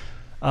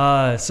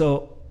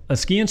 So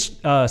skiing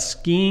has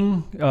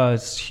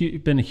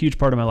been a huge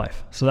part of my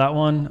life. So that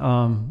one,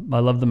 I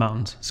love the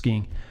mountains,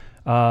 skiing.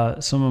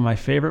 Some of my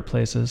favorite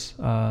places.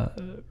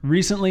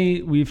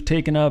 Recently, we've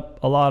taken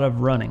up a lot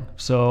of running.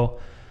 So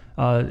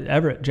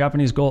Everett,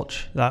 Japanese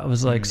Gulch, that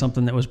was like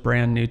something that was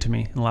brand new to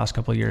me in the last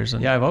couple of years.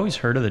 And Yeah, I've always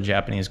heard of the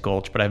Japanese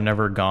Gulch, but I've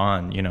never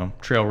gone,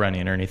 trail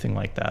running or anything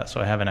like that.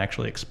 So I haven't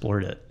actually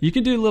explored it. you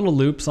can do little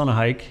loops on a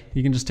hike.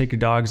 You can just take your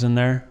dogs in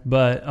there.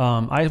 But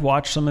I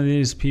watched some of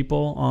these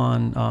people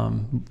on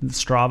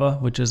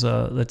Strava, which is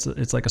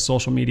it's like a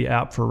social media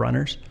app for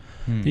runners.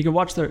 You can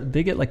watch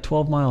they get like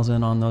 12 miles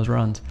in on those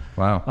runs.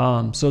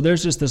 Wow. So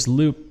there's just this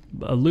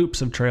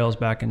loops of trails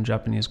back in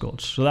Japanese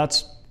Gulch. So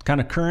that's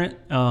kind of current,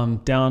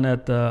 down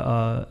at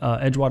the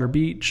Edgewater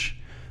Beach,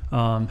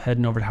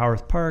 heading over to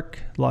Howarth Park.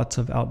 Lots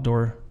of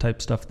outdoor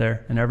type stuff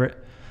there in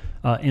Everett.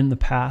 In the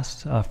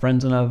past,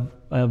 friends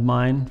of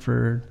mine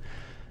for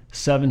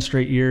 7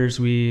 straight years,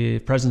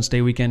 President's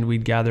Day weekend,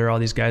 we'd gather all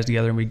these guys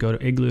together and we'd go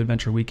to Igloo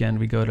Adventure Weekend.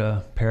 We'd go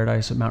to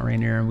Paradise at Mount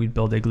Rainier and we'd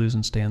build igloos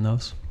and stay in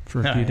those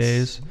for a few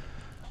days.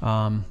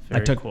 I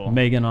Very took cool.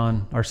 Megan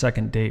on our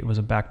second date. Was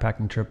a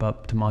backpacking trip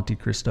up to Monte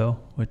Cristo,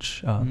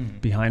 which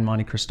behind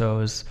Monte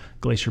Cristo is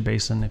Glacier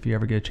Basin, if you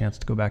ever get a chance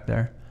to go back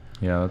there.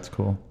 Yeah, that's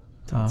cool.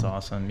 That's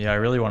awesome. Yeah, I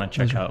really want to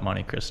check out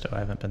Monte Cristo. I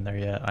haven't been there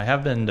yet. I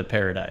have been to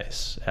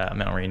Paradise at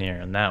Mount Rainier,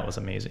 and that was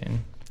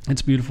amazing.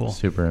 It's beautiful.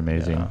 Super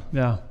amazing. Yeah,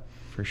 Yeah,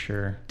 for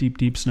sure.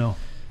 deep snow.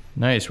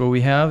 Nice. Well,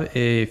 we have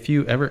a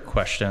few Everett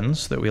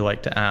questions that we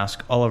like to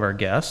ask all of our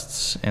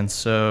guests, and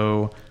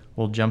so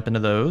we'll jump into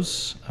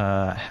those.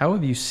 How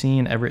have you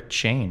seen Everett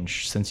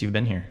change since you've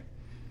been here?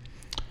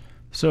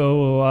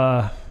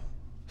 So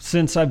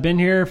since I've been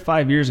here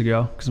 5 years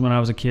ago, because when I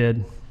was a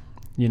kid,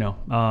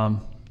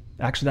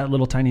 actually that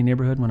little tiny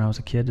neighborhood when I was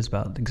a kid is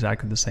about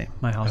exactly the same.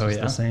 My house is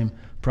the same.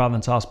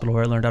 Providence Hospital,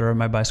 where I learned how to ride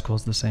my bicycle,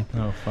 is the same.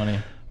 Oh, funny.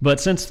 But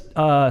since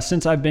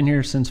I've been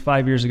here since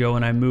 5 years ago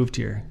when I moved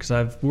here, because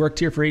I've worked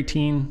here for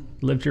 18,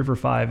 lived here for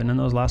 5, and in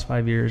those last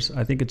 5 years,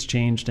 I think it's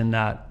changed in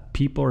that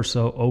people are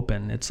so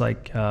open. It's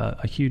like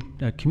a huge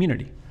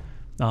community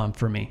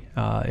for me.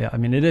 Yeah, I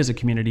mean, it is a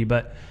community,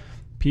 but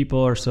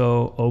people are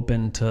so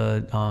open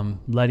to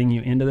letting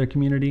you into their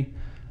community,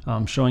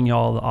 showing you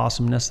all the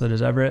awesomeness that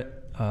is Everett,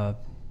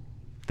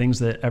 things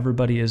that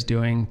everybody is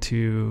doing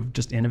to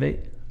just innovate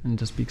and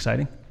just be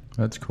exciting.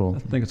 That's cool. I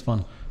think it's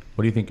fun.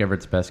 What do you think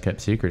Everett's best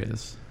kept secret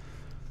is?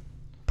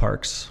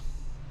 Parks.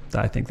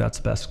 I think that's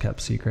the best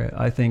kept secret.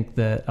 I think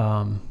that,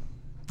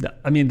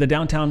 the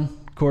downtown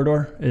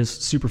corridor is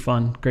super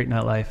fun, great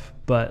nightlife,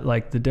 but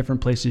like the different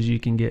places you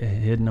can get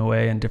hidden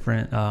away and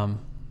different,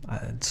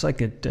 it's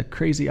like a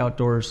crazy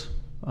outdoors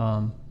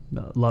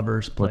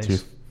lover's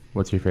place.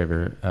 What's your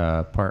favorite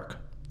park?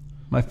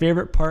 My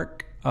favorite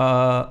park,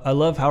 I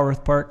love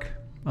Howarth Park.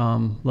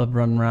 Love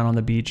running around on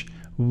the beach.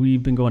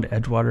 We've been going to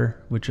Edgewater,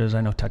 which is,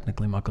 I know,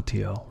 technically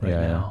Mukilteo right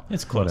now.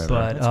 It's close.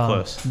 But It's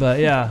close. But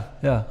yeah,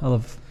 I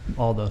love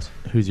all those.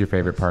 Who's your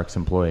favorite parks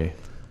employee?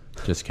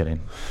 Just kidding.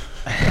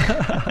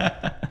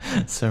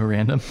 So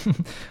random.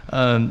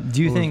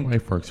 Do you think... My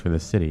wife works for the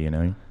city,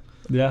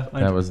 Yeah,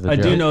 That was the I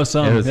joke. do know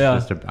some. It was Yeah,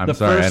 just I'm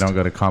sorry, I don't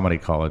go to comedy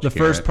college. The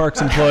first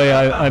parks employee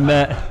I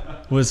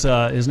met was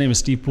his name is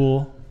Steve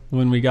Poole.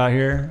 When we got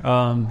here,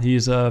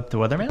 he's a The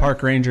weatherman?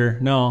 park ranger.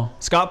 No,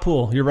 Scott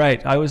Poole. You're right.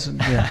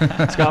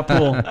 Scott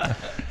Poole,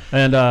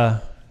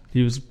 and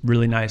he was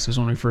really nice. It was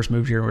when we first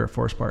moved here. We were at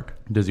Forest Park.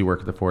 Does he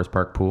work at the Forest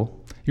Park pool?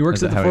 He works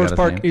Is at that the how he Forest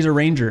got his Park. name? He's a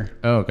ranger.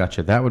 Oh,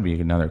 gotcha. That would be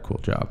another cool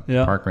job.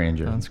 Yeah. Park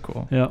ranger. That's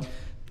cool. Yeah.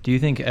 Do you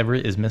think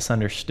Everett is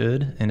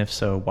misunderstood? And if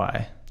so,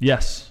 why?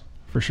 Yes,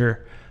 for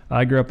sure.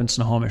 I grew up in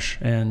Snohomish,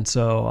 and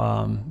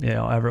so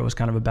Everett was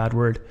kind of a bad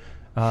word.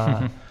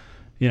 Granted,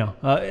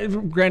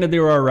 they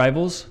were our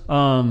rivals,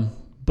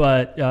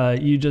 but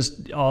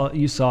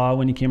you saw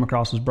when you came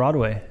across was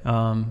Broadway,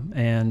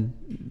 and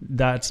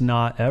that's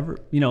not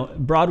Everett.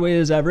 Broadway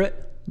is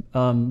Everett.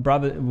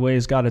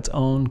 Broadway's got its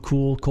own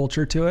cool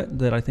culture to it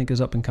that I think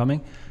is up and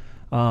coming.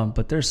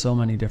 But there's so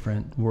many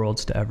different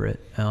worlds to Everett.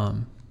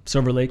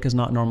 Silver Lake is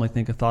not normally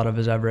thought of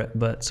as Everett,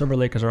 but Silver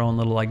Lake is our own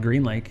little like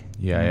Green Lake.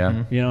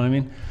 Yeah. You know what I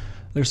mean?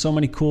 There's so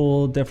many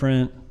cool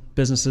different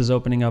businesses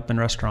opening up and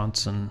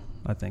restaurants, and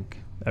I think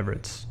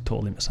Everett's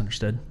totally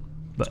misunderstood,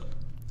 but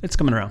it's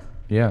coming around.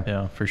 Yeah.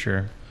 Yeah, for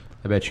sure.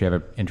 I bet you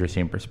have an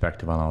interesting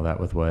perspective on all that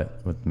with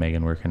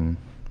Megan working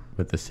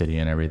with the city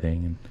and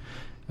everything.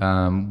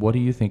 And what do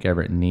you think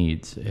Everett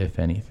needs, if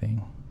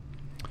anything?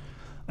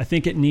 I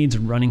think it needs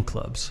running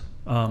clubs.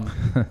 I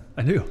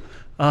do.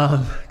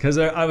 Because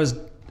I was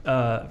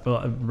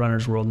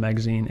Runner's World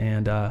magazine,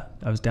 and I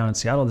was down in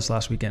Seattle this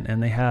last weekend, and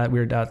we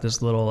were at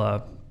this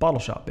little bottle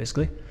shop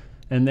basically,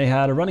 And they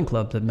had a running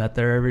club that met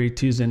there every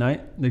Tuesday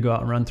night. They go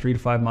out and run 3 to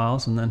 5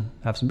 miles and then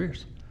have some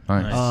beers.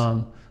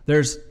 Nice.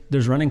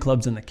 There's running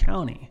clubs in the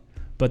county,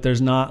 but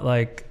there's not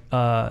like,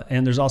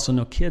 and there's also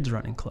no kids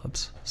running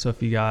clubs. So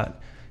if you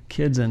got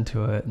kids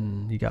into it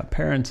and you got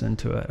parents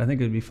into it, I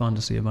think it'd be fun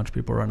to see a bunch of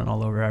people running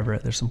all over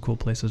Everett. There's some cool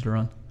places to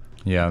run.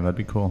 Yeah, that'd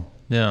be cool.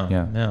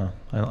 Yeah.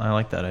 I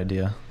like that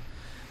idea.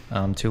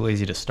 I'm too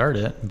lazy to start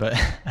it, but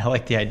I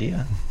like the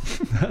idea.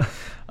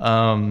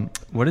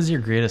 What is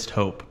your greatest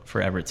hope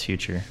for Everett's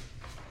future?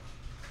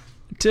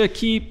 To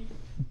keep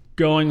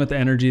going with the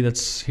energy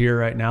that's here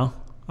right now.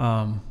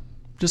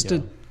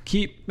 To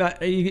keep,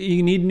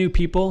 you need new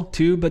people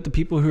too, but the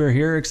people who are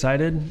here are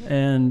excited.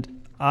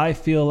 And I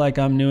feel like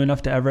I'm new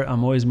enough to Everett.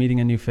 I'm always meeting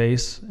a new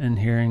face and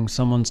hearing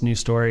someone's new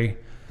story.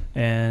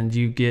 And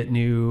you get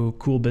new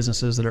cool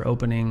businesses that are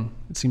opening,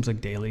 it seems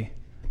like daily,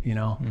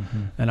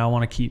 and I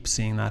want to keep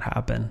seeing that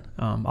happen.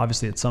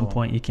 Obviously at some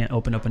point you can't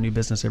open up a new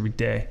business every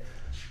day,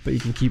 but you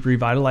can keep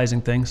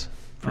revitalizing things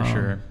for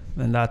sure.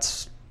 And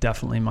that's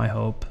definitely my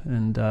hope.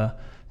 And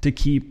to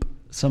keep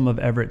some of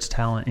Everett's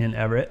talent in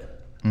Everett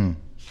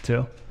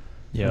too.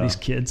 Yeah. For these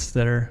kids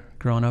that are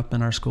growing up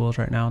in our schools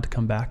right now to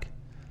come back.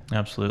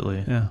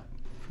 Absolutely. Yeah,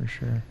 for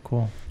sure.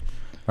 Cool.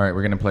 All right,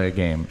 we're going to play a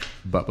game.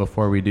 But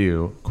before we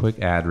do, quick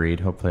ad read.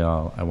 Hopefully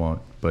I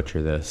won't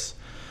butcher this.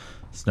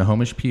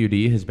 Snohomish PUD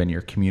has been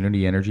your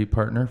community energy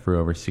partner for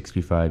over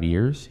 65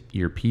 years.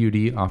 Your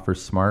PUD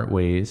offers smart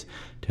ways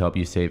to help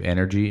you save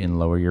energy and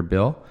lower your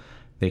bill.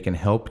 They can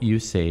help you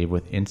save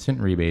with instant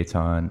rebates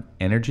on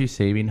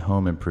energy-saving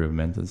home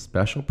improvements and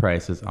special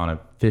prices on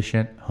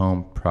efficient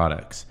home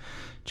products.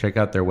 Check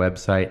out their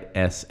website,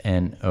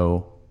 snopud.com,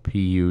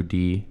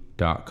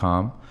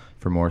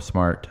 for more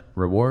smart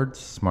rewards,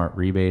 smart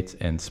rebates,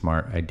 and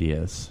smart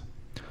ideas.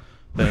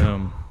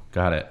 Boom.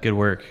 Got it. Good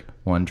work.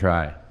 One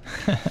try.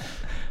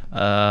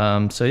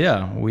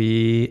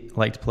 We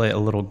like to play a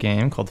little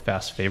game called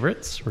Fast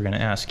Favorites. We're going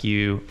to ask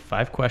you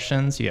 5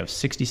 questions. You have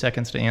 60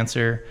 seconds to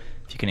answer.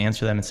 If you can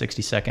answer them in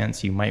 60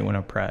 seconds, you might win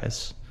a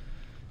prize.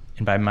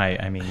 And by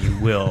might, I mean you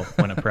will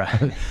win a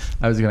prize.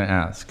 I was going to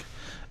ask.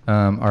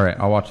 All right,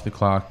 I'll watch the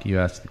clock. You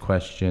ask the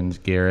questions.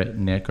 Garrett,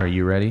 Nick, are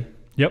you ready?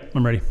 Yep,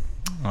 I'm ready.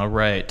 All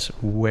right.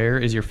 Where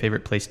is your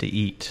favorite place to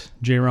eat?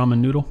 J Ramen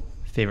Noodle.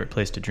 Favorite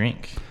place to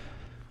drink?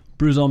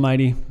 Brews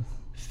Almighty.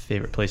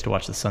 Favorite place to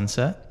watch the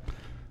sunset?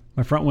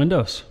 My front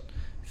windows.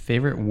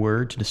 Favorite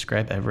word to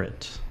describe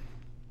Everett?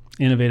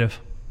 Innovative.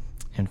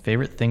 And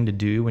favorite thing to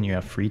do when you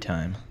have free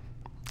time?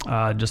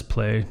 Just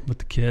play with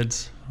the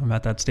kids. I'm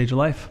at that stage of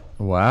life.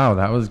 Wow,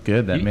 that was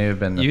good. That may have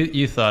been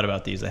you thought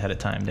about these ahead of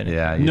time, didn't you?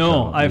 Yeah.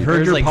 No, I've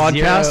heard your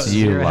podcast.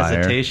 Zero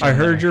hesitation. I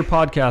heard your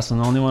podcast,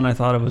 and the only one I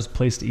thought of was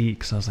place to eat.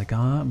 Because I was like,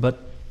 but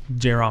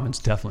J Ramen's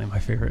definitely my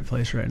favorite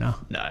place right now.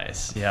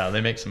 Nice. Yeah,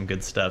 they make some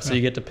good stuff. So you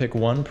get to pick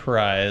one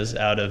prize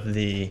out of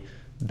the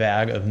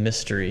bag of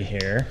mystery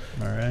here.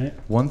 All right.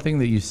 One thing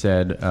that you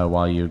said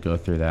while you go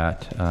through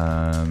that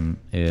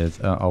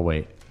is, I'll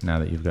wait now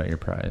that you've got your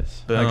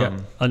prize. Boom. I got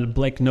a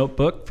blank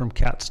notebook from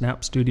Cat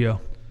Snap Studio.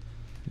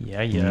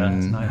 Yeah.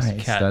 That's nice.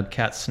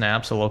 Cat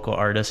Snaps, a local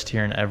artist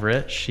here in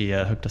Everett. She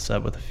hooked us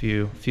up with a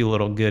few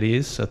little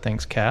goodies. So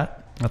thanks,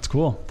 Cat. That's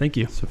cool. Thank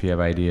you. So if you have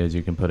ideas,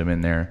 you can put them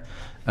in there.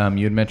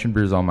 You had mentioned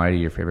Brews Almighty,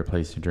 your favorite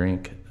place to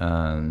drink.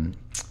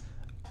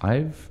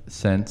 I've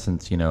since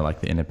like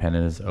the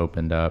Independent has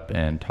opened up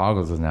and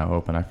Toggles is now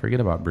open. I forget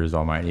about Brews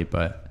Almighty,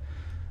 but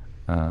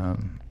I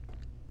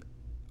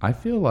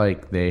feel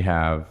like they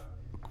have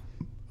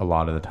a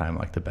lot of the time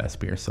like the best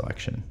beer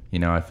selection.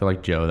 I feel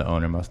like Joe, the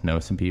owner, must know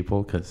some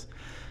people because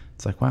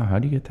it's like, wow, how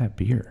do you get that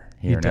beer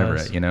here in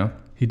Everett?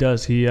 He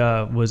does. He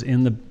was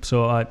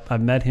so I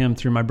met him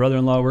through my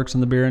brother-in-law works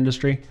in the beer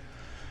industry,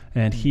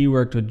 and he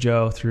worked with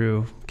Joe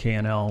through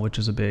K&L, which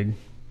is a big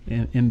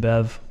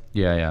InBev.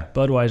 Yeah.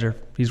 Budweiser.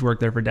 He's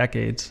worked there for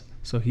decades,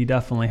 so he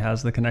definitely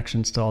has the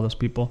connections to all those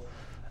people.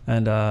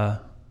 And I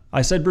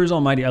said Brews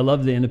Almighty. I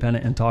love the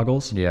Independent and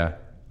Toggles. Yeah.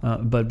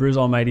 But Brews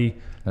Almighty,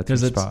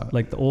 because it's spot.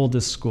 like the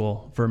oldest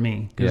school for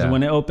me. Because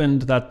when it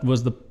opened, that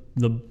was the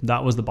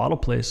bottle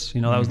place.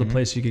 That was the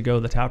place you could go,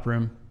 the tap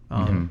room.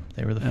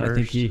 They were the first. I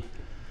think he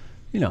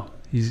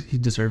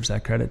deserves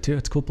that credit too.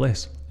 It's a cool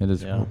place. It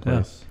is a cool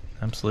place. Yeah,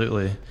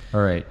 absolutely.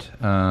 All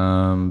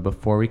right.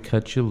 Before we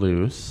cut you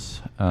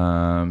loose,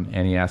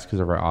 any asks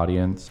of our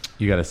audience,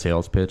 you got a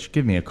sales pitch?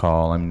 Give me a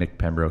call. I'm Nick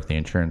Pembroke, the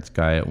insurance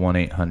guy at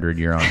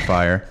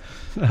 1-800-YOU'RE-ON-FIRE.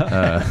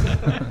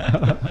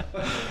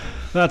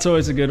 That's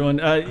always a good one.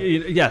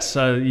 Yes,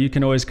 you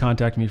can always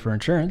contact me for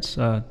insurance.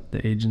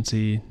 The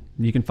agency,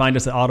 you can find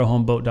us at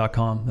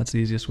autohomeboat.com. That's the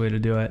easiest way to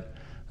do it.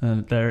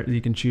 And there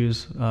you can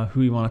choose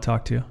who you want to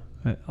talk to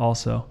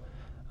also.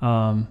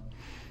 And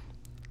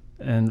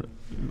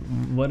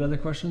what other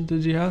question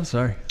did you have?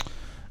 Sorry.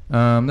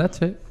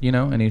 That's it.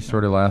 Any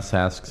sort of last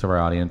asks of our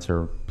audience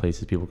or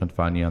places people can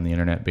find you on the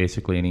internet.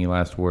 Basically, any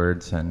last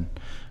words and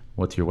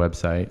what's your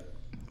website?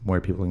 where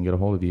people can get a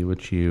hold of you,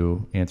 which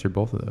you answered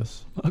both of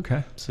those.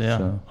 Okay.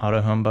 So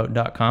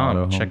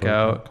autohomeboat.com. Check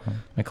out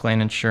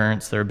McLean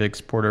Insurance. They're a big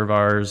supporter of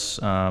ours,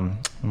 and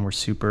we're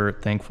super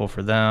thankful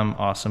for them.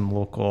 Awesome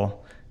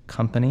local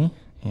company.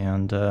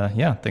 And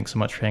thanks so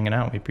much for hanging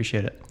out. We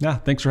appreciate it. Yeah,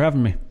 thanks for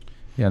having me.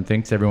 Yeah, and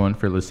thanks everyone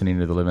for listening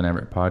to the Live in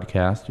Everett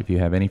podcast. If you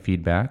have any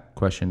feedback,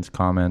 questions,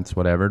 comments,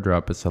 whatever,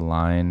 drop us a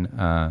line.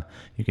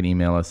 You can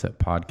email us at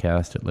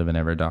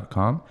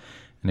podcast@liveineverett.com.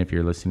 And if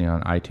you're listening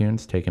on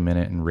iTunes, take a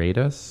minute and rate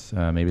us.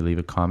 Maybe leave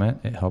a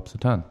comment. It helps a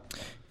ton.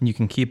 You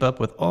can keep up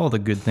with all the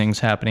good things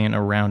happening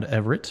around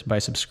Everett by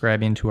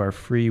subscribing to our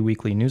free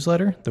weekly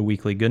newsletter, The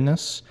Weekly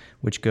Goodness,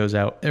 which goes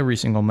out every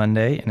single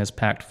Monday and is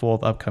packed full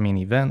of upcoming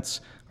events,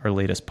 our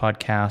latest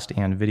podcast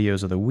and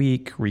videos of the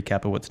week,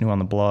 recap of what's new on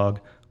the blog,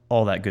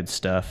 all that good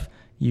stuff.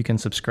 You can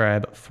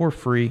subscribe for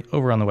free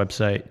over on the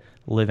website,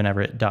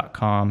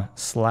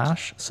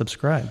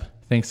 liveineverett.com/subscribe.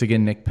 Thanks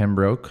again, Nick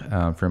Pembroke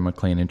from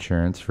McLean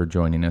Insurance for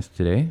joining us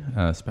today.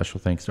 Special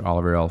thanks to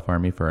Oliver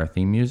Alfarmi for our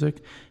theme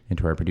music and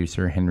to our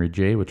producer, Henry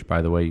J., which,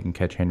 by the way, you can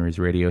catch Henry's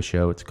radio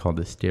show. It's called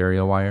The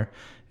Stereo Wire.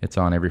 It's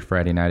on every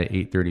Friday night at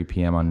 8:30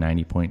 p.m. on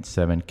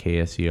 90.7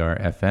 KSER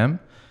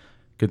FM.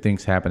 Good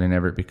things happen in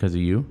Everett because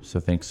of you. So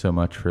thanks so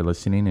much for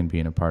listening and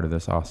being a part of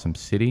this awesome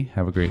city.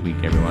 Have a great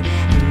week, everyone.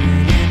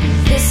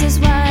 This is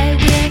why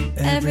we're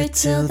Everett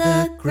till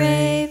the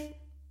grave.